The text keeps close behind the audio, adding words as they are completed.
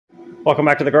Welcome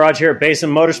back to the garage here at Basin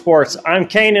Motorsports. I'm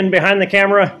Canaan behind the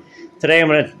camera. Today I'm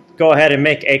going to go ahead and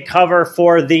make a cover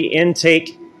for the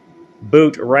intake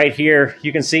boot right here.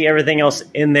 You can see everything else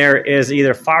in there is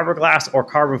either fiberglass or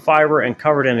carbon fiber and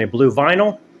covered in a blue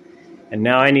vinyl. And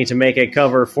now I need to make a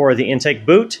cover for the intake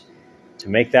boot to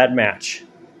make that match.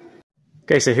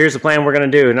 Okay, so here's the plan we're going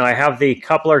to do. Now I have the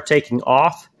coupler taking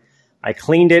off. I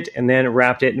cleaned it and then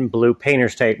wrapped it in blue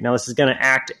painter's tape. Now this is going to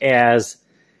act as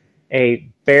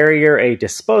a barrier, a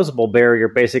disposable barrier,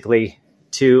 basically,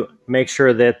 to make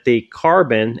sure that the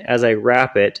carbon, as I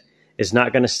wrap it, is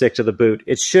not going to stick to the boot.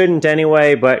 It shouldn't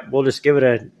anyway, but we'll just give it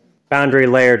a boundary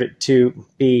layer to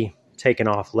be taken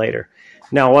off later.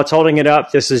 Now, what's holding it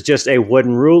up? This is just a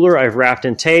wooden ruler I've wrapped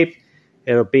in tape.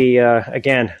 It'll be,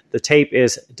 again, the tape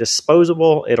is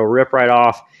disposable. It'll rip right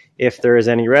off if there is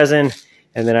any resin.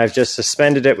 And then I've just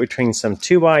suspended it between some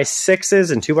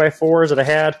 2x6s and 2x4s that I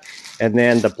had. And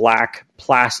then the black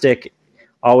plastic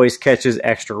always catches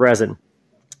extra resin.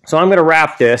 So I'm going to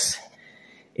wrap this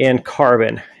in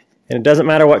carbon. And it doesn't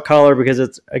matter what color because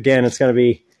it's going to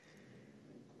be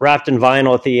wrapped in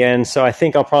vinyl at the end. So I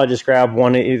think I'll probably just grab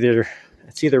one,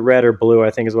 it's either red or blue, I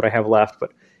think is what I have left. But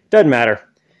it doesn't matter.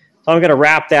 So I'm going to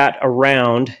wrap that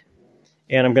around.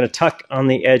 And I'm going to tuck on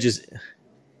the edges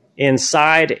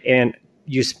inside and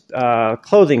use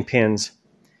clothing pins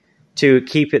to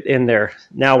keep it in there.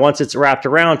 Now, once it's wrapped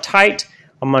around tight,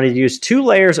 I'm going to use 2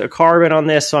 layers of carbon on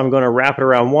this. So I'm going to wrap it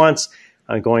around once.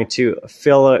 I'm going to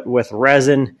fill it with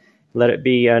resin, let it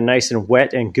be nice and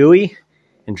wet and gooey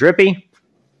and drippy.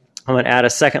 I'm going to add a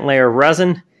second layer of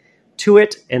resin to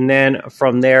it. And then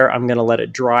from there, I'm going to let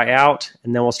it dry out.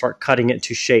 And then we'll start cutting it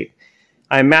to shape.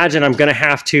 I imagine I'm going to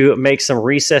have to make some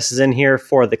recesses in here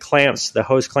for the clamps, the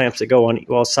hose clamps that go on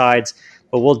both sides.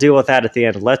 But we'll deal with that at the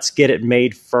end. Let's get it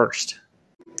made first.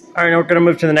 All right, now we're going to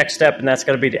move to the next step, and that's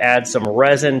going to be to add some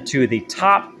resin to the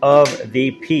top of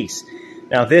the piece.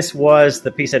 Now, this was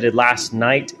the piece I did last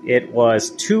night. It was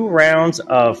 2 rounds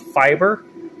of fiber,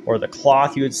 or the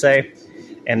cloth, you would say,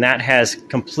 and that has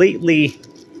completely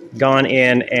gone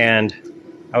in and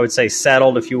I would say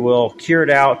settled, if you will, cured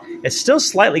out. It's still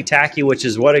slightly tacky, which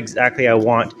is what exactly I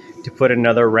want to put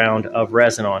another round of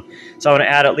resin on. So I'm going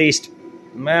to add at least,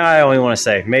 I only want to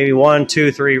say, maybe 1,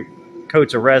 2, 3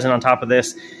 coats of resin on top of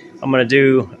this. I'm going to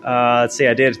do, let's see,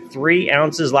 I did 3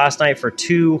 ounces last night for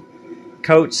 2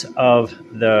 coats of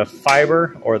the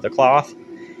fiber or the cloth.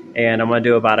 And I'm going to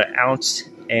do about 1 ounce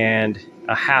and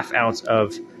a ½ ounce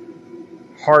of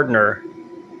hardener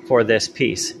for this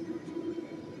piece.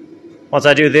 Once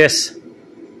I do this,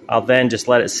 I'll then just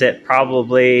let it sit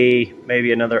probably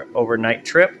maybe another overnight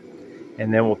trip,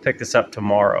 and then we'll pick this up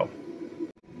tomorrow.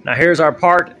 Now here's our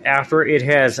part after it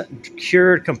has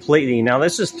cured completely. Now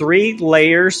this is 3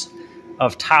 layers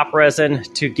of top resin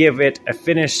to give it a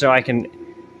finish so I can,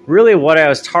 really what I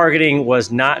was targeting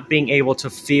was not being able to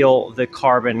feel the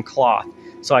carbon cloth.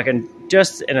 So I can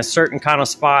just in a certain kind of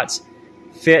spots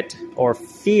fit or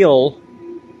feel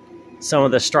some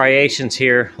of the striations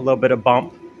here, a little bit of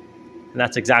bump, and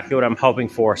that's exactly what I'm hoping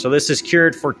for. So this is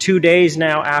cured for 2 days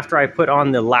now after I put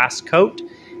on the last coat.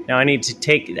 Now I need to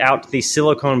take out the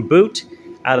silicone boot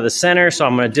out of the center, so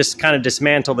I'm going to just kind of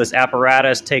dismantle this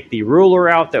apparatus, take the ruler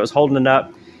out that was holding it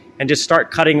up, and just start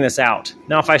cutting this out.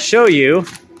 Now if I show you,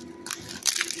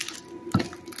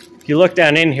 if you look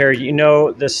down in here, you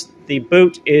know the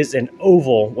boot is an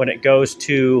oval when it goes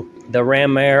to the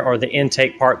ram air or the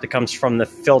intake part that comes from the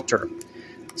filter.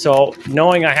 So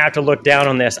knowing I have to look down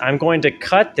on this, I'm going to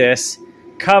cut this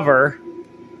cover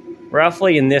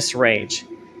roughly in this range.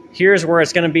 Here's where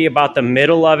it's going to be about the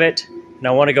middle of it, and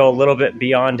I want to go a little bit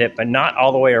beyond it, but not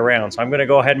all the way around. So I'm going to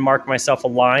go ahead and mark myself a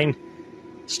line,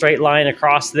 straight line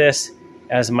across this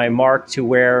as my mark to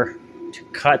where to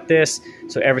cut this.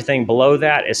 So everything below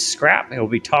that is scrap. It will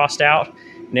be tossed out,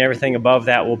 and everything above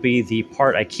that will be the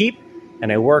part I keep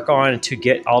and I work on to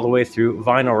get all the way through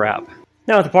vinyl wrap.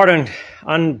 Now, the part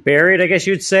unburied, I guess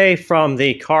you'd say, from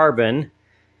the carbon,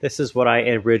 this is what I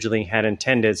originally had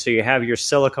intended. So you have your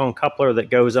silicone coupler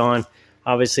that goes on.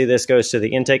 Obviously, this goes to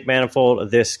the intake manifold.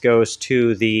 This goes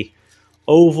to the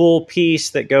oval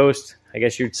piece that goes, I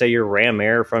guess you'd say, your ram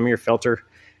air from your filter.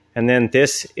 And then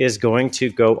this is going to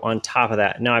go on top of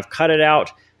that. Now, I've cut it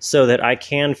out so that I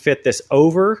can fit this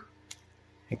over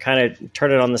and kind of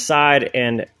turn it on the side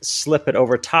and slip it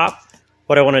over top.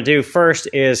 What I want to do first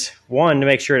is, one, to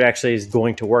make sure it actually is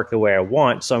going to work the way I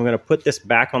want. So I'm going to put this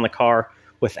back on the car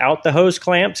without the hose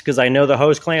clamps because I know the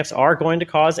hose clamps are going to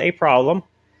cause a problem.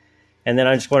 And then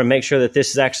I just want to make sure that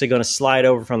this is actually going to slide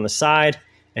over from the side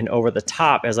and over the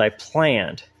top as I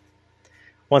planned.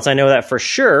 Once I know that for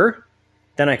sure,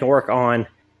 then I can work on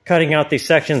cutting out these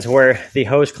sections where the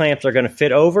hose clamps are going to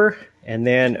fit over, and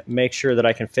then make sure that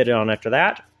I can fit it on after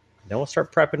that. Then we'll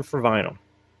start prepping for vinyl.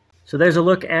 So there's a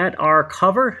look at our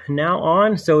cover now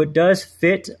on. So it does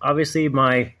fit. Obviously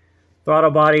my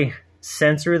throttle body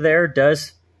sensor there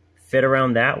does fit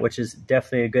around that, which is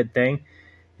definitely a good thing.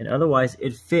 And otherwise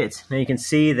it fits. Now you can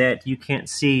see that you can't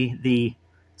see the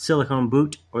silicone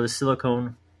boot or the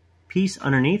silicone piece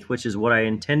underneath, which is what I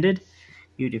intended.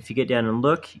 If you get down and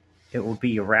look, it will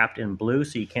be wrapped in blue,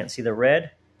 so you can't see the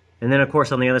red. And then of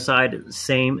course on the other side,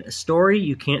 same story.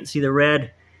 You can't see the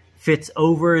red. Fits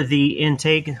over the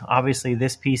intake. Obviously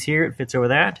this piece here, it fits over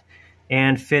that,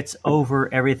 and fits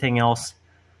over everything else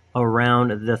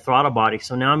around the throttle body.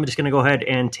 So now I'm just going to go ahead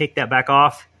and take that back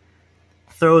off,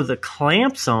 throw the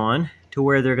clamps on to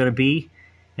where they're going to be,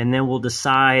 and then we'll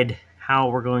decide how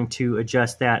we're going to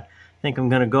adjust that. I think I'm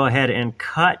going to go ahead and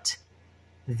cut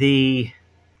the,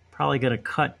 probably going to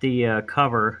cut the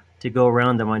cover to go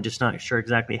around them. I'm just not sure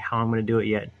exactly how I'm going to do it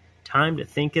yet. Time to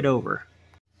think it over.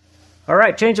 All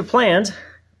right, change of plans.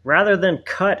 Rather than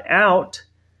cut out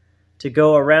to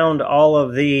go around all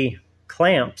of the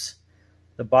clamps,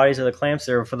 the bodies of the clamps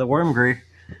there for the worm grille,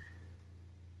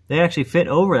 they actually fit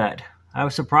over that. I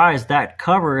was surprised that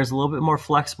cover is a little bit more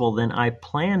flexible than I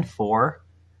planned for.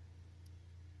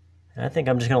 And I think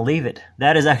I'm just going to leave it.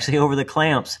 That is actually over the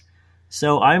clamps.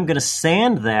 So I'm going to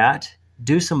sand that,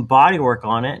 do some body work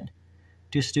on it,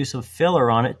 just do some filler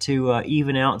on it to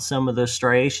even out some of those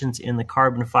striations in the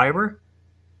carbon fiber.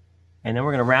 And then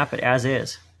we're going to wrap it as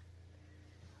is.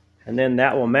 And then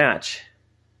that will match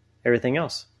everything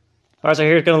else. All right, so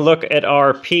here's going to look at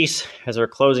our piece as we're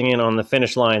closing in on the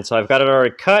finish line. So I've got it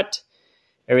already cut.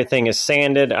 Everything is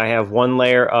sanded. I have one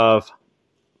layer of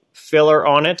filler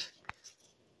on it,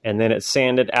 and then it's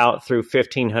sanded out through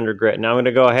 1500 grit. Now I'm going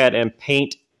to go ahead and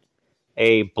paint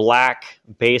a black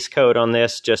base coat on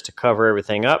this just to cover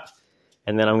everything up.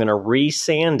 And then I'm going to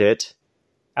re-sand it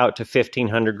out to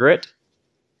 1500 grit.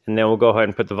 And then we'll go ahead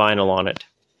and put the vinyl on it.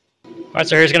 All right,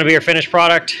 so here's going to be our finished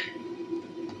product.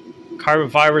 Carbon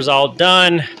fiber's all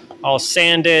done, all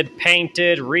sanded,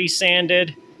 painted,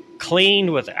 re-sanded,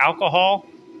 cleaned with alcohol,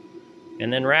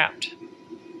 and then wrapped.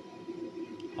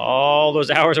 All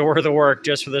those hours are worth of work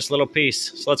just for this little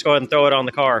piece. So let's go ahead and throw it on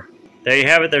the car. There you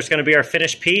have it. There's going to be our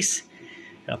finished piece.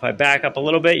 Now if I back up a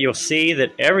little bit, you'll see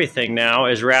that everything now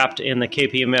is wrapped in the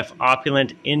KPMF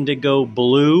Opulent Indigo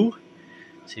Blue.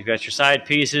 So you've got your side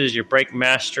pieces, your brake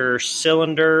master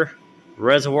cylinder,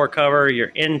 reservoir cover,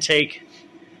 your intake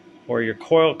or your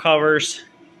coil covers,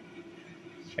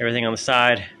 everything on the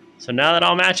side. So now that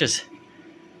all matches.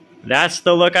 That's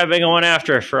the look I've been going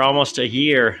after for almost a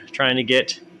year, trying to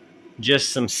get just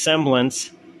some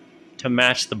semblance to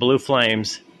match the blue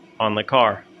flames on the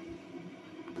car.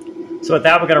 So with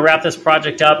that, we're going to wrap this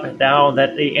project up. Now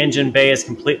that the engine bay is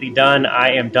completely done,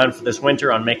 I am done for this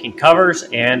winter on making covers,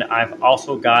 and I've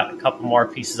also got a couple more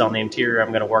pieces on the interior I'm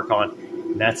going to work on.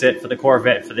 And that's it for the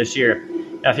Corvette for this year.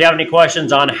 Now, if you have any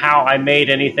questions on how I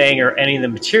made anything or any of the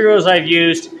materials I've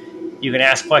used, you can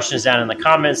ask questions down in the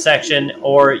comments section,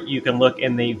 or you can look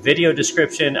in the video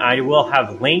description. I will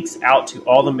have links out to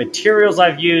all the materials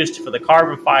I've used for the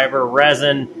carbon fiber,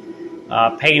 resin,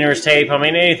 painter's tape. I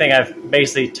mean, anything I've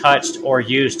basically touched or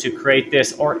used to create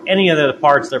this, or any of the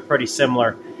parts, they're pretty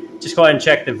similar. Just go ahead and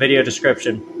check the video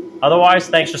description. Otherwise,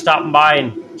 thanks for stopping by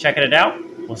and checking it out.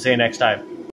 We'll see you next time.